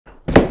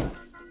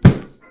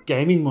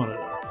gaming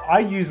monitor. I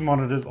use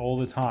monitors all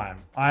the time.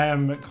 I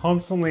am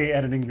constantly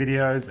editing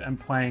videos and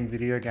playing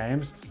video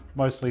games,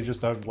 mostly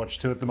just Overwatch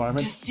 2 at the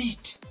moment.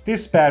 Defeat.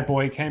 This bad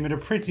boy came at a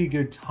pretty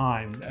good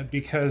time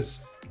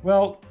because,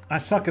 well, I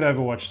suck at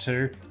Overwatch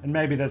 2, and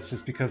maybe that's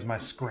just because my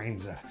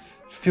screens are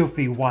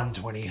filthy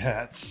 120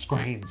 hertz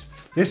screens.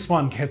 This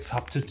one gets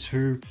up to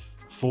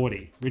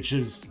 240, which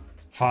is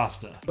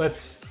faster.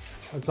 Let's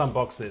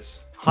unbox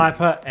this.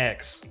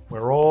 HyperX.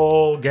 We're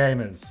all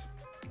gamers.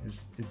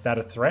 Is that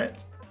a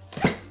threat?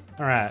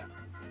 All right.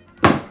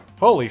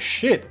 Holy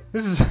shit.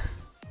 This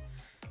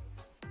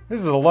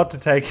is a lot to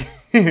take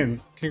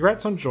in.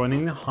 Congrats on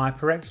joining the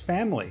HyperX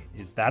family.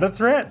 Is that a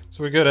threat?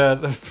 So we got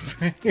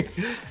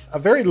a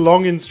very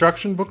long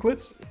instruction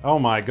booklet. Oh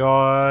my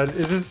God.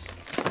 Is this...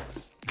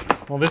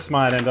 Well, this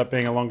might end up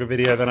being a longer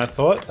video than I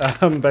thought,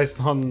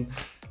 based on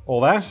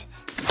all that.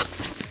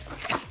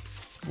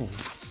 Ooh,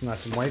 it's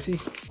nice and weighty.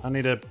 I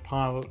need a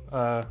pile, do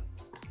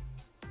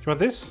you want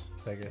this?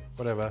 Take it,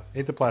 whatever.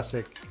 Eat the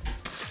plastic.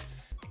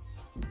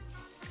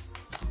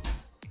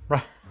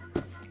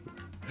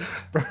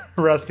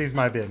 Rusty's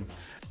my bin.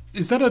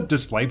 Is that a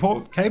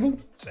DisplayPort cable?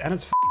 And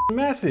it's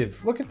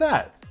massive, look at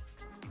that.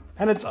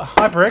 And it's a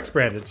HyperX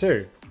branded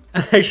too.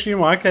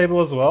 HDMI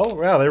cable as well.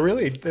 Wow, they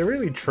really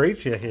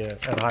treat you here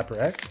at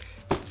HyperX.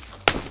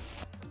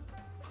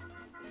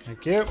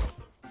 Thank you.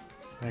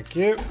 Thank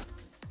you.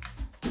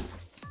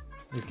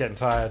 He's getting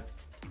tired.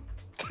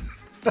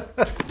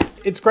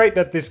 It's great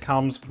that this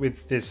comes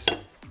with this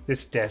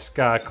desk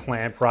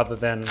clamp rather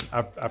than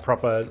a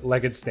proper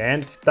legged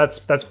stand. That's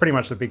pretty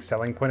much the big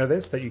selling point of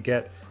this, that you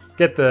get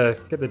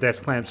the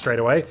desk clamp straight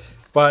away.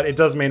 But it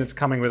does mean it's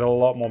coming with a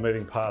lot more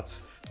moving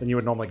parts than you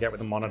would normally get with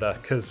a monitor,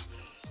 because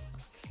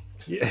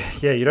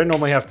yeah, you don't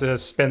normally have to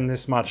spend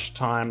this much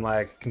time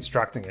like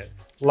constructing it.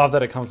 Love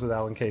that it comes with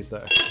Allen keys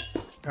though.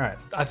 All right,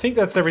 I think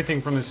that's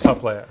everything from this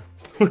top layer.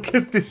 Look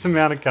at this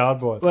amount of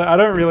cardboard. I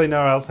don't really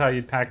know else how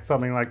you'd pack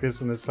something like this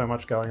when there's so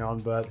much going on,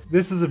 but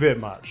this is a bit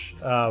much.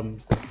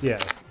 Yeah,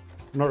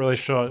 I'm not really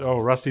sure. Oh,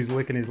 Rusty's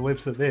licking his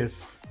lips at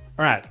this.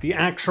 All right, the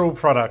actual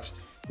product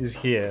is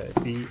here.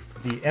 The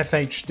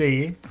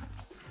FHD,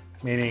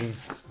 meaning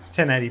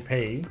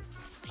 1080p,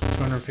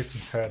 250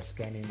 hertz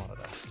gaming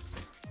monitor.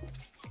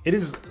 It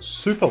is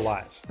super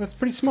light. It's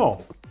pretty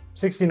small.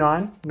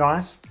 69,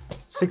 nice.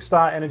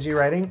 6-star energy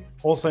rating,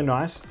 also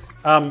nice.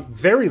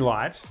 Very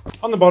light.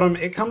 On the bottom,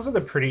 it comes with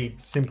a pretty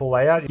simple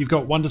layout. You've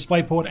got one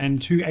DisplayPort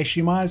and 2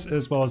 HDMIs,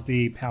 as well as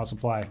the power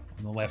supply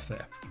on the left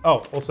there.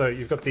 Oh, also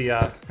you've got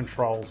the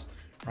controls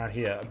right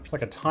here. It's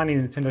like a tiny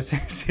Nintendo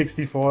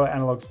 64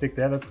 analog stick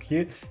there, that's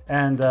cute.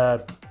 And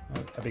a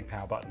big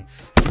power button.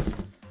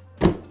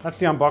 That's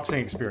the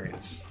unboxing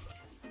experience.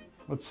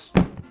 Let's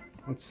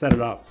set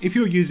it up. If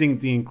you're using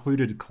the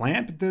included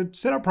clamp, the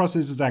setup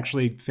process is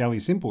actually fairly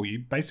simple. You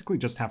basically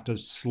just have to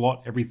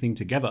slot everything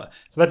together.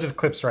 So that just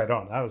clips right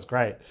on. That was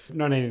great.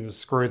 No needing to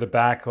screw the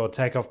back or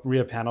take off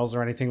rear panels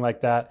or anything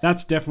like that.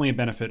 That's definitely a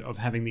benefit of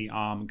having the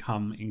arm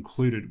come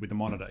included with the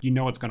monitor. You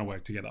know it's going to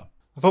work together.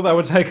 I thought that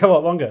would take a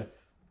lot longer.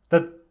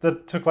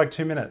 That took like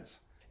 2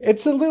 minutes.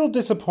 It's a little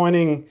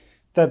disappointing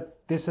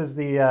that this is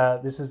the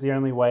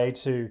only way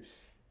to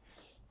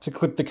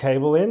clip the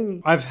cable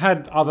in. I've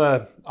had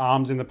other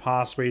arms in the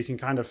past where you can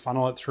kind of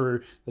funnel it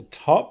through the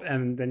top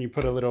and then you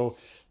put a little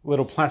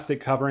plastic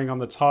covering on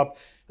the top.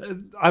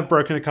 I've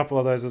broken a couple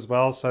of those as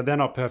well, so they're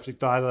not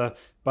perfect either,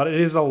 but it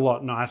is a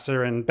lot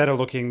nicer and better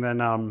looking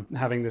than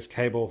having this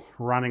cable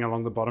running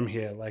along the bottom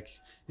here. Like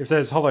if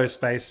there's hollow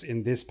space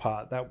in this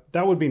part,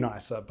 that would be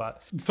nicer,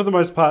 but for the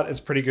most part, it's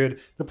pretty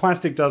good. The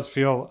plastic does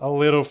feel a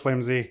little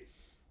flimsy.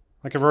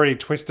 Like I've already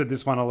twisted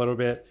this one a little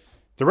bit.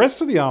 The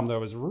rest of the arm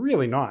though is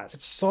really nice.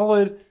 It's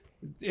solid.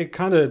 It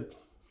kind of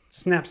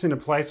snaps into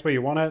place where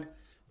you want it.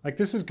 Like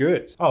this is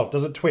good. Oh,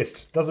 does it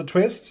twist? Does it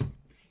twist?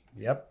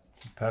 Yep,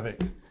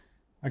 perfect.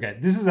 Okay,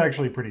 this is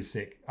actually pretty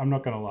sick. I'm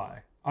not gonna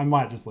lie. I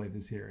might just leave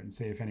this here and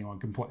see if anyone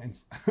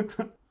complains.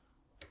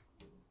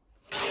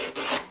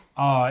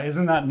 Oh,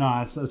 isn't that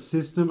nice? A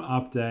system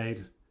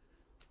update.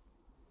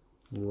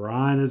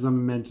 Right as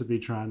I'm meant to be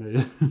trying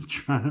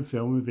to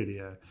film a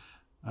video.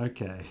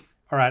 Okay.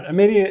 All right,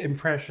 immediate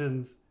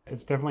impressions.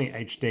 It's definitely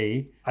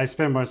HD. I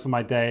spend most of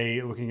my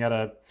day looking at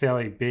a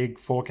fairly big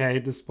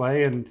 4K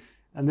display and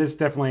this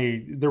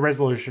definitely, the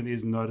resolution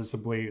is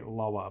noticeably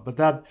lower, but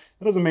that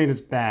doesn't mean it's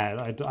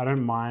bad. I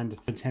don't mind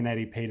the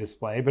 1080p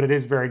display, but it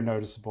is very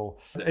noticeable.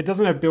 It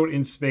doesn't have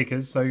built-in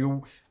speakers, so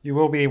you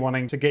will be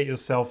wanting to get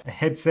yourself a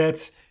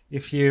headset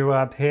if you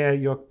pair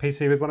your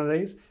PC with one of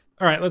these.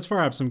 All right, let's fire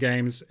up some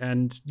games,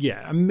 and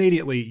yeah,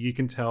 immediately you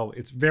can tell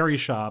it's very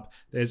sharp.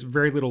 There's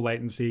very little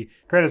latency.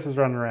 Kratos is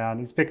running around,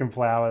 he's picking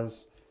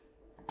flowers.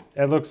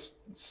 It looks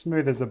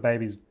smooth as a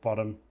baby's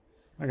bottom.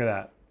 Look at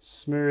that.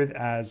 Smooth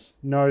as,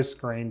 no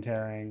screen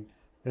tearing.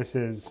 This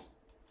is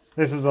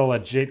a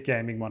legit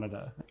gaming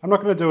monitor. I'm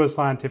not going to do a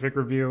scientific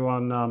review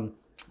on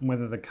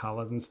whether the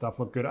colors and stuff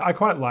look good. I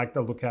quite like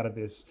the look out of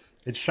this.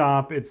 It's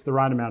sharp, it's the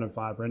right amount of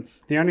vibrant.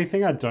 The only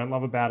thing I don't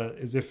love about it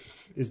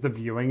is the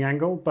viewing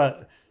angle,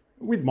 but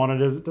with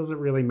monitors, it doesn't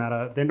really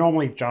matter. They're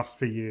normally just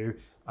for you.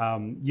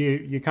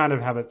 you kind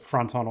of have it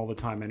front on all the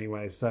time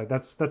anyway. So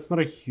that's not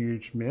a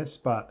huge miss,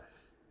 but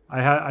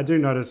I do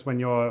notice when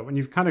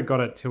you've kind of got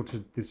it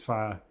tilted this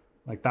far,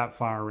 like that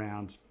far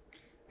around,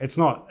 it's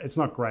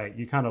not great.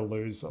 You kind of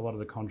lose a lot of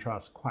the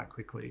contrast quite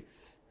quickly.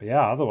 But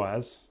yeah,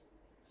 otherwise,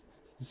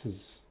 this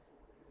is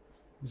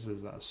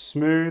a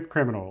smooth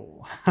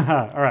criminal.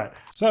 All right.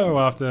 So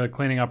after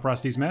cleaning up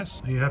Rusty's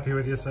mess, are you happy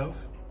with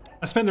yourself?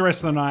 I spent the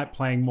rest of the night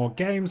playing more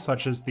games,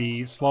 such as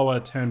the slower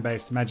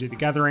turn-based Magic the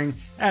Gathering,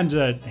 and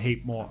a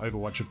heap more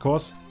Overwatch, of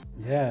course.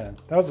 Yeah,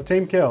 that was a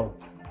team kill.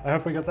 I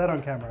hope we got that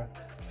on camera.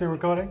 Still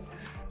recording?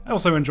 I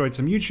also enjoyed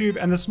some YouTube,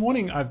 and this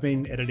morning I've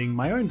been editing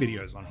my own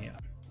videos on here.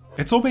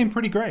 It's all been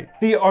pretty great.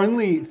 The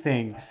only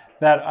thing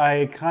that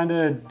I kind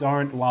of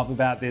don't love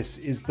about this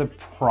is the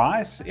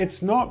price.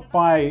 It's not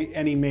by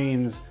any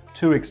means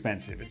too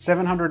expensive. It's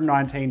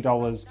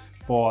 $719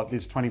 for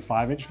this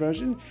 25-inch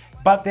version,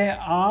 but there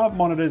are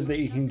monitors that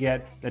you can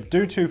get that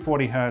do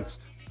 240 Hz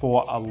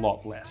for a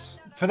lot less.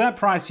 For that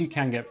price, you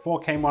can get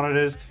 4K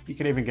monitors. You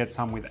can even get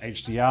some with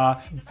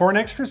HDR. For an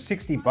extra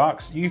 60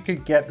 bucks, you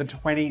could get the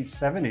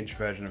 27-inch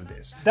version of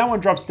this. That one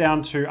drops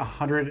down to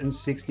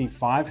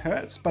 165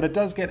 Hz, but it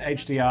does get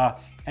HDR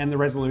and the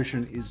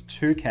resolution is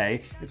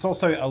 2K. It's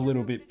also a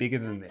little bit bigger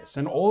than this.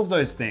 And all of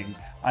those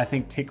things, I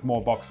think, tick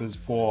more boxes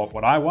for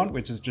what I want,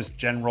 which is just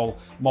general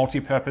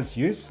multi-purpose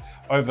use,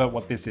 over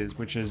what this is,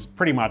 which is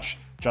pretty much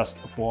just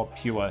for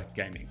pure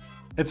gaming.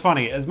 It's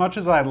funny, as much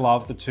as I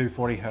love the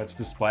 240 Hz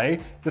display,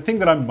 the thing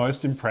that I'm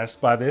most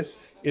impressed by this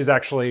is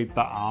actually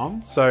the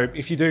arm. So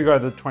if you do go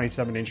to the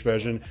 27-inch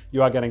version,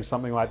 you are getting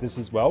something like this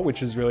as well,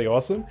 which is really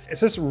awesome.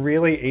 It's just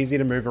really easy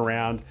to move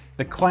around.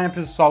 The clamp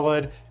is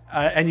solid,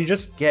 and you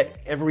just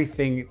get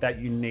everything that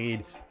you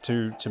need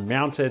to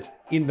mount it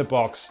in the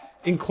box,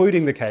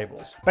 including the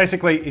cables.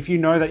 Basically, if you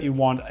know that you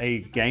want a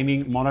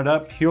gaming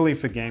monitor purely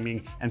for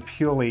gaming and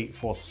purely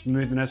for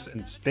smoothness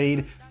and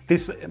speed,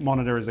 this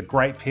monitor is a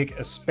great pick,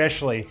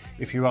 especially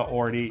if you are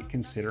already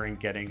considering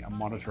getting a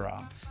monitor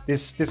arm.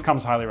 This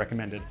comes highly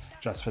recommended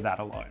just for that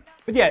alone.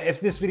 But yeah,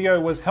 if this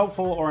video was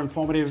helpful or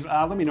informative,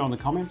 let me know in the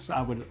comments.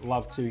 I would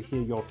love to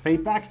hear your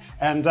feedback,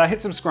 and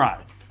hit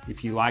subscribe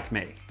if you like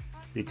me.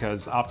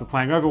 Because after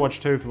playing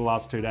Overwatch 2 for the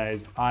last 2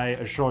 days, I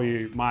assure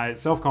you my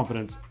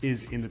self-confidence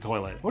is in the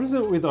toilet. What is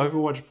it with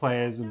Overwatch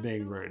players and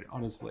being rude,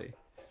 honestly?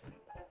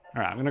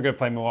 All right, I'm gonna go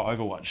play more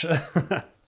Overwatch.